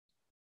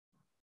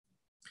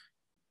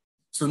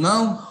So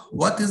now,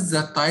 what is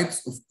the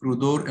types of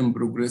corridor in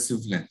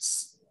progressive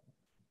lens?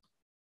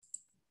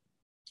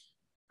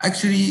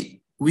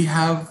 Actually, we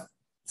have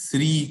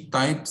 3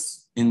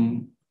 types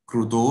in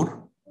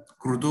corridor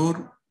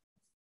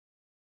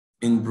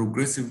in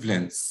progressive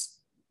lens,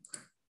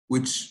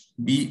 which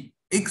be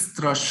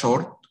extra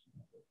short.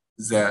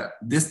 The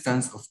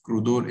distance of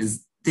corridor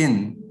is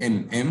 10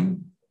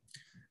 mm,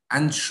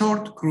 and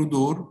short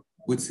corridor,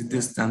 which the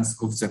distance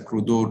of the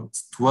corridor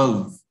is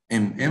 12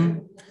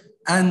 mm,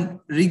 and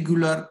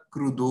regular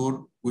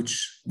corridor,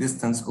 which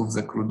distance of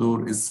the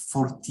corridor is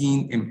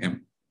 14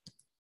 mm.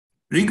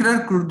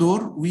 Regular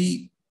corridor,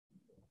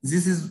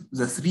 this is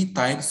the 3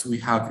 types we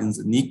have in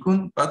the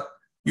Nikon, but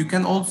you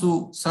can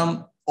also,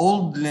 some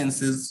old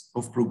lenses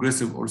of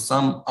progressive or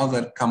some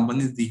other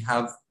companies, they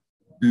have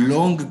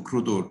long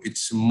corridor.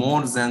 It's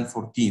more than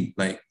 14,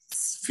 like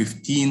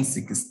 15,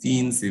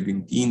 16,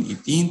 17,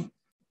 18.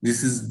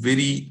 This is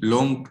very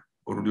long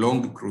or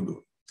long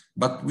corridor.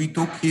 But we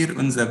talk here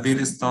on the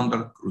very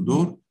standard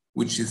corridor,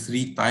 which is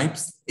 3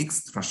 types: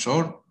 extra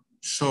short,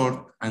 short,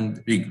 and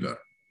regular.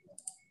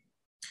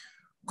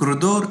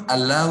 Corridor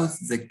allows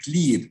the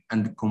clear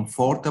and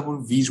comfortable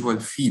visual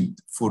field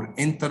for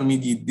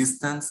intermediate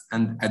distance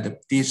and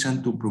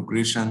adaptation to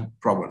progression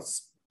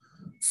properties.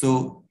 So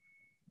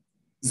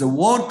the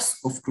works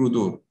of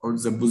corridor or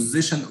the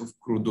position of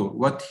corridor,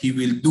 what he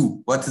will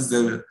do, what is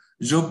the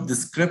job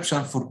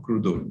description for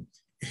corridor?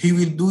 He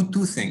will do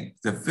 2 things.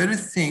 The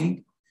first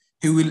thing,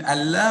 he will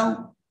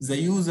allow the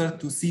user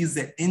to see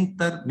the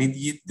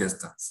intermediate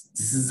distance.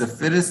 This is the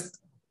first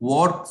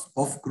work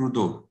of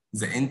corridor,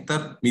 the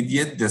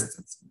intermediate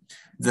distance.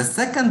 The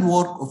second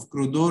work of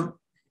corridor,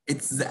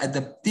 it's the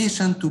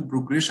adaptation to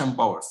progression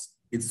powers.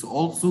 It's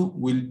also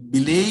will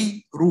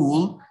play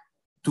role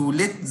to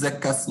let the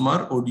customer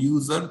or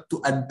user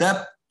to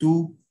adapt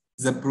to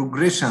the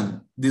progression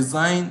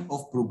design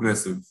of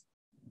progressive.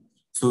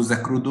 So the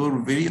corridor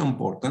very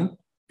important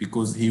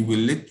because he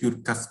will let your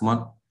customer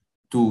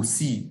to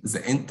see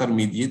the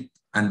intermediate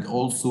and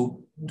also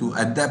to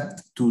adapt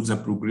to the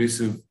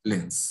progressive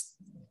lens.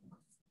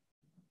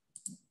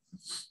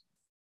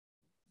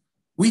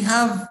 We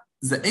have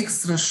the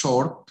extra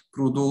short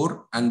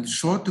corridor and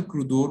short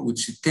corridor,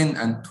 which is 10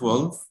 and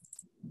 12.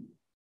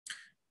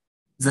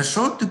 The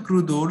short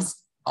corridors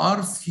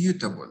are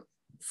suitable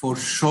for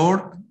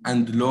short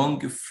and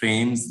long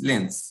frames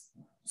lens.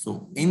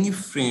 So any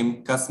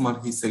frame customer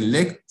he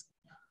select,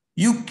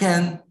 you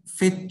can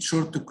fit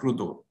short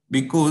corridor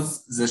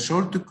because the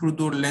short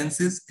corridor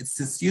lenses, it's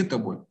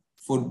suitable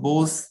for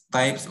both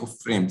types of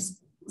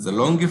frames, the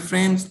long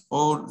frames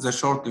or the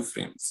short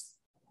frames.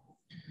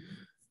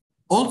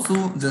 Also,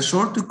 the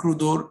short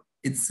corridor,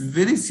 it's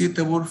very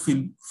suitable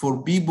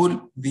for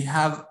people, they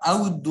have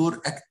outdoor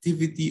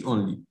activity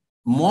only.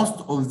 Most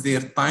of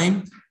their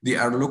time, they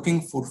are looking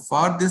for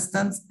far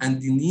distance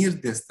and near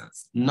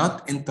distance,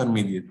 not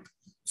intermediate.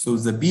 So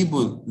the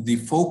people, they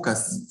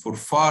focus for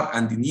far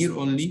and near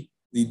only,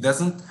 they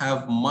doesn't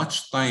have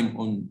much time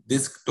on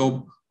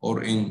desktop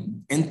or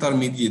in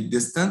intermediate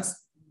distance,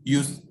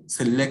 you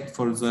select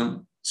for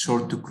them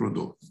short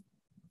corridor.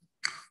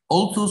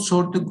 Also,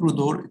 short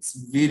corridor, it's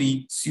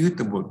very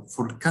suitable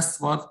for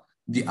customers.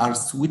 They are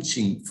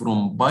switching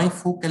from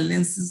bifocal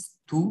lenses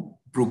to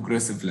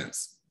progressive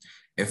lens.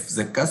 If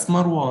the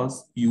customer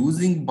was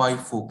using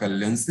bifocal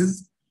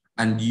lenses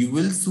and you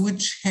will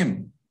switch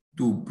him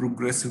to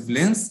progressive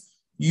lens,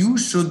 you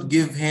should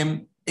give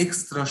him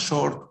extra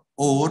short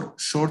or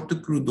short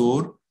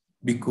corridor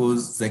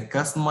because the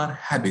customer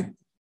habit,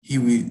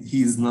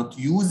 he is not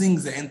using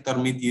the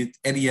intermediate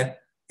area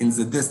in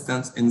the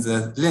distance in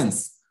the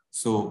lens.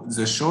 So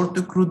the short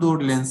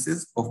corridor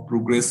lenses of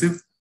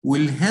progressive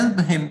will help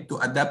him to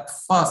adapt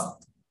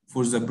fast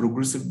for the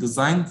progressive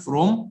design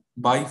from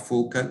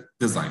bifocal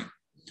design.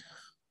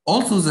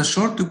 Also, the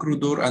short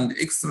corridor and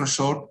extra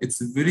short,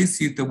 it's very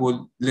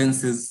suitable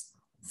lenses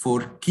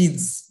for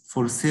kids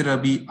for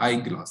therapy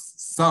eyeglass.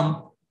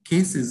 Some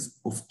cases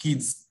of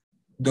kids,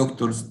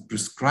 doctors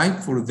prescribe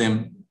for them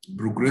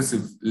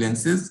progressive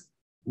lenses.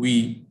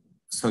 We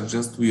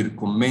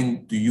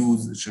recommend to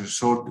use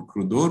short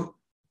corridor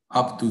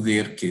up to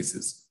their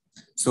cases.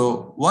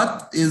 So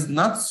what is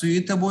not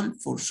suitable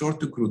for short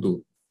corridor?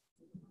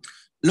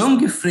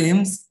 Long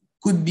frames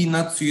could be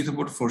not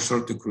suitable for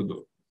short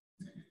corridor.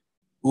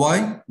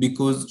 Why?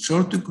 Because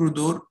short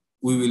corridor,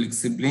 we will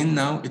explain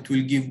now, it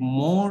will give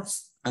more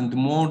and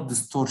more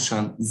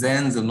distortion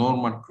than the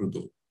normal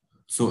corridor.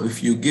 So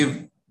if you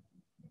give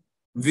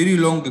very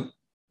long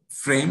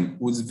frame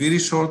with very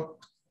short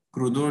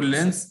corridor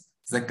lens,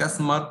 the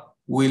customer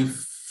will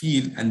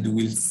feel and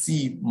will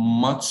see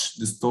much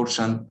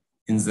distortion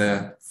in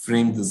the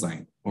frame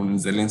design or in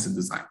the lens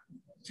design.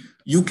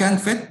 You can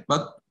fit,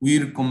 but we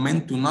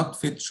recommend to not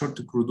fit short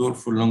corridor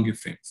for long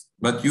frames,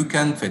 but you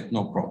can fit,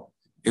 no problem,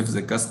 if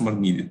the customer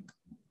needs it.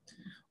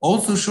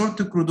 Also, short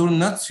corridor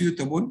not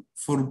suitable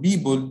for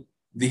people,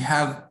 they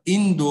have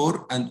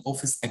indoor and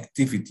office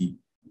activity.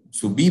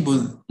 So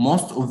people,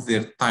 most of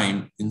their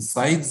time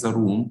inside the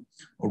room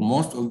or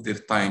most of their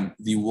time,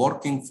 they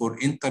working for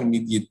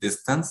intermediate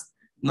distance,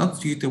 not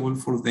suitable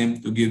for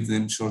them to give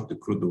them short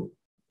corridor.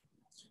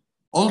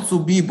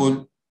 Also,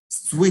 people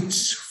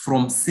switch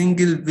from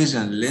single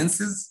vision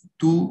lenses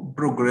to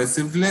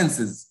progressive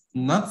lenses,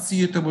 not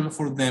suitable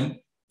for them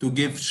to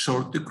give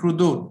short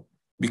corridor,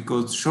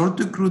 because short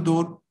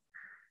corridor,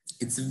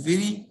 it's a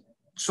very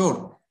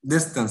short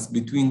distance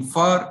between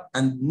far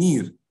and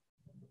near,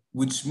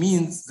 which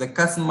means the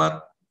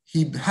customer,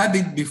 he had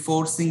it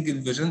before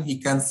single vision, he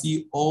can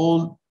see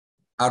all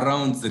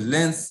around the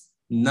lens.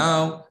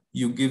 Now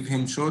you give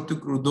him short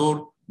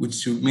corridor,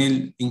 which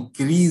will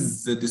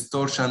increase the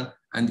distortion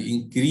and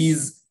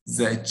increase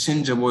the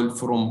changeable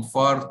from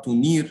far to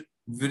near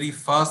very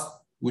fast,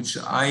 which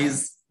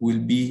eyes will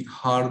be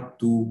hard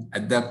to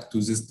adapt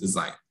to this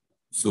design.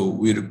 So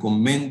we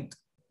recommend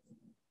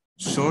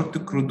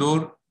short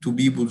corridor to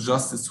people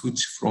just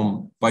switch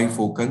from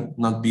bifocal,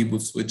 not people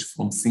switch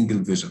from single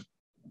vision.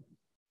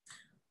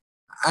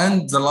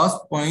 And the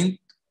last point,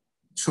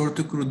 short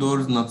corridor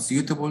is not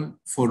suitable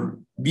for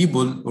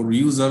people or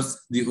users,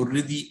 they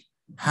already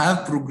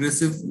have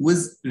progressive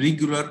with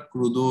regular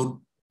corridor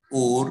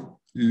or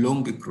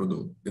long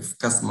corridor. If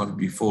customer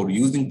before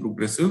using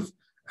progressive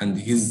and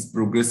his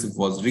progressive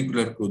was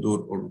regular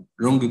corridor or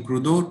long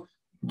corridor,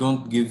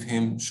 don't give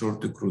him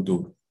short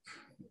corridor.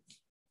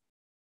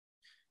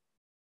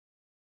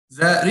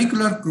 The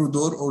regular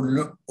corridor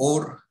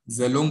or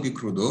the long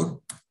corridor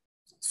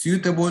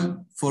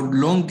suitable for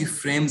long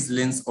frames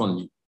lens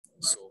only.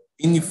 So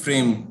any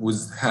frame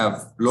with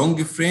have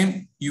long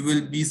frame, you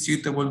will be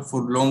suitable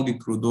for long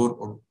corridor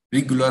or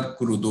regular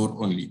corridor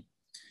only.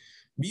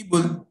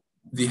 People,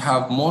 they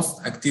have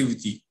most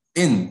activity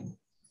in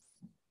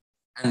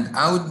and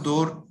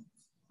outdoor,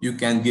 you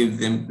can give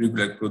them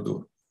regular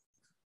corridor.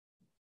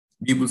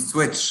 People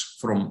switch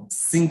from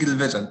single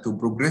vision to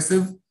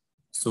progressive,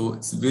 so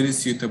it's very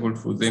suitable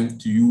for them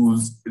to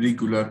use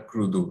regular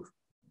corridor.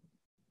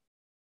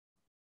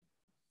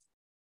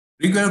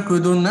 Regular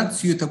corridor not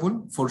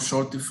suitable for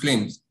short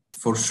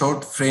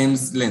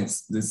frames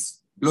lens.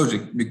 This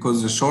logic,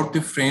 because the short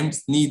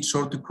frames need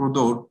short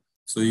corridor,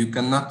 so you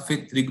cannot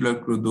fit regular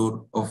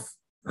corridor of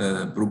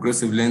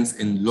progressive lens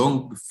in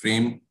long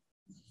frame.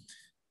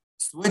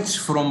 Switch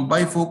from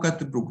bifocal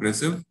to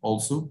progressive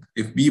also.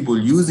 If people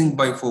using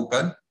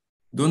bifocal,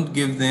 don't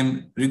give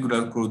them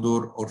regular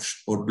corridor or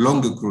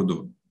longer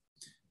corridor.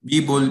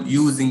 People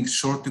using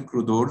short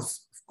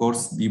corridors, of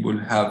course, people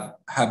have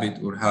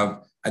habit or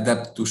have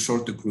adapt to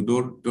short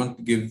corridor,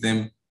 don't give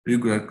them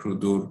regular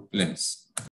corridor lens.